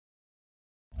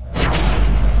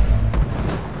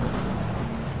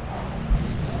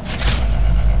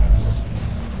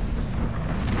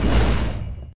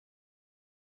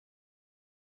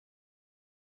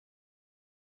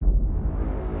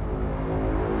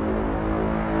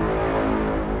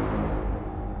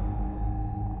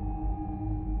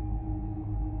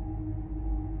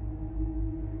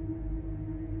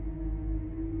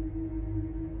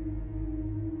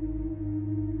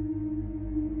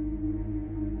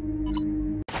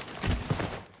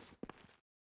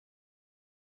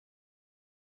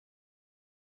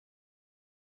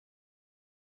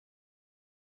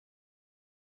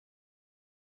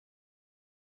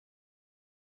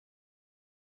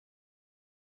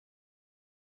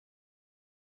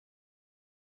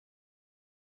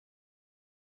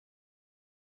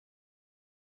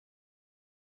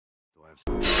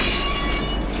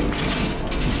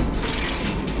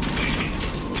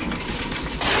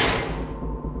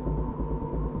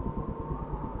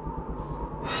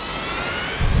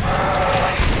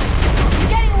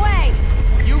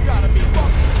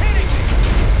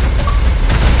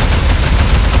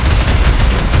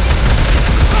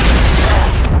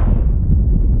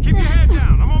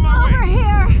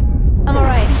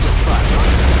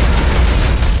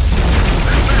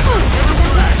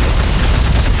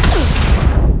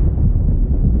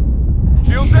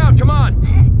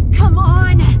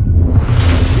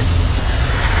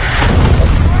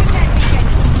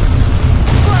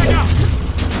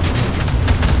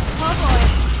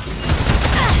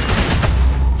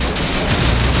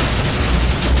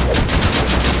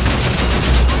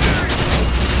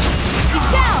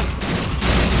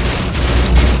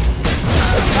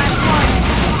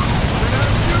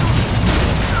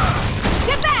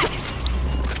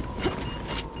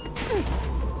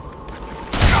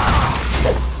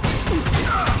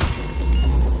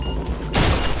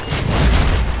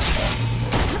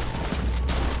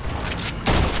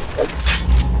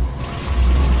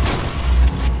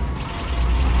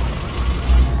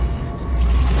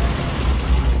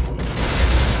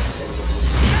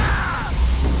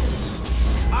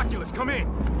Come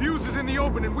in. Fuse is in the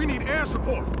open and we need air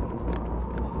support.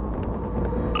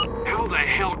 How the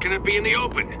hell can it be in the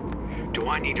open? Do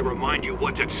I need to remind you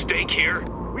what's at stake here?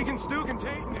 We can still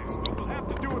contain this, but we'll have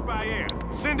to do it by air.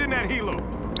 Send in that helo.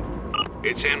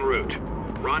 It's en route.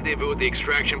 Rendezvous at the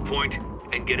extraction point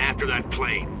and get after that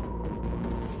plane.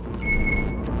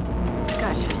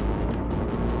 Gotcha.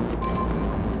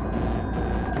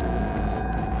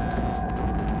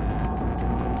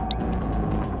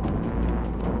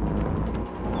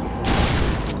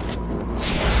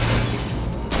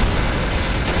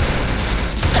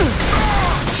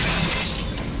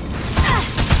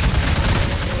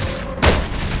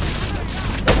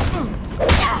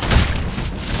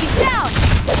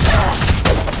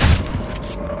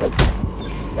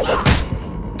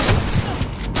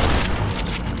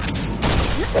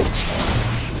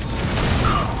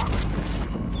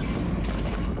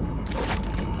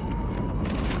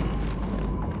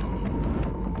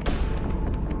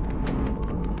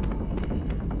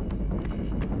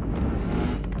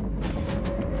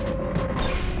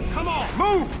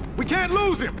 Move! We can't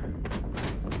lose him!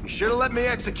 You should have let me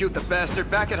execute the bastard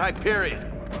back at Hyperion.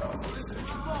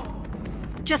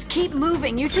 Just keep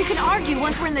moving. You two can argue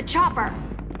once we're in the chopper.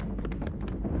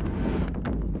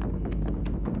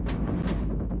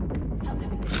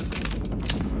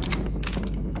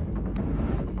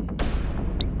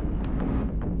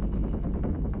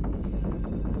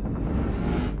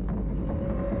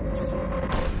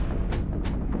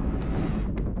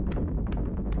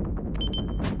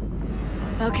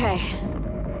 Okay.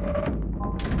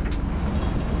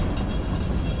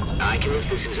 Accurate,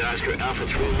 this is Oscar Alpha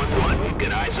 311. We've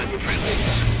got eyes on your friendlies.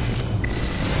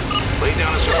 Lay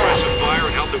down a suppressive fire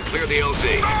and help them clear the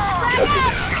LZ.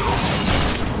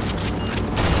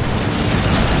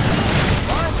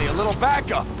 Finally, a little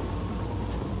backup.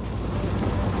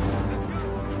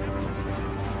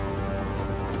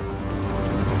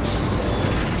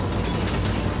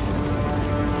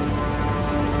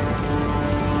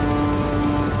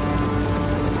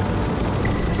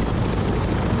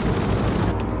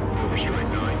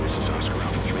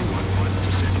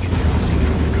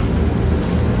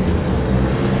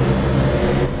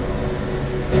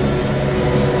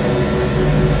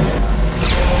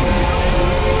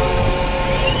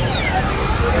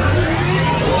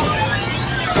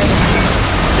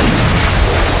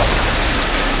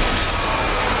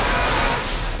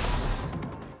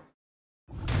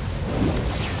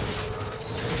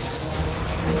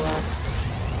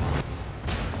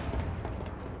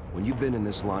 When you've been in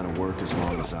this line of work as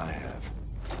long as I have,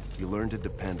 you learn to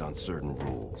depend on certain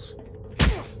rules.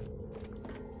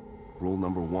 Rule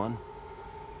number 1,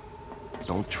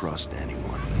 don't trust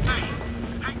anyone.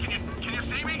 Hey, can you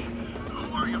see me?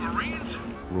 Who are you, Marines?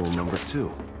 Rule number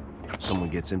 2, someone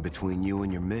gets in between you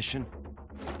and your mission,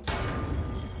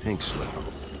 pink slip them.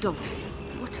 Don't.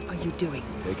 What are you doing?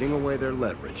 Taking away their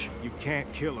leverage. You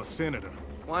can't kill a senator.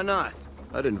 Why not?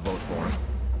 I didn't vote for him.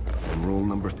 And rule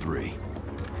number 3,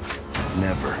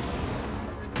 never,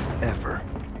 ever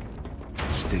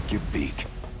stick your beak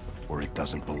where it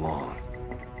doesn't belong.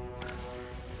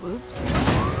 Whoops.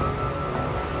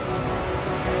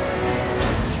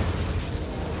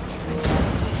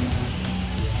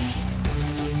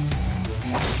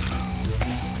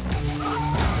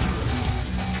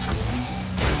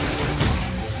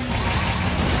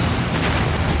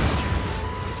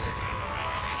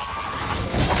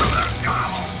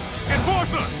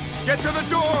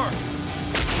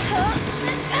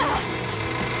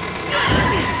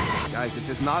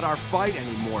 This is not our fight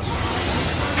anymore.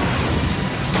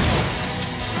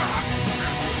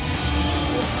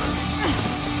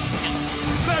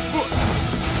 Back foot!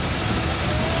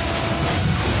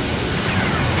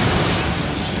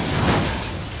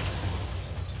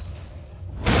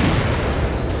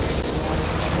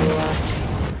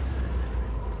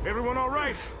 Everyone all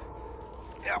right?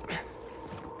 Yep.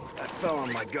 That fell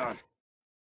on my gun.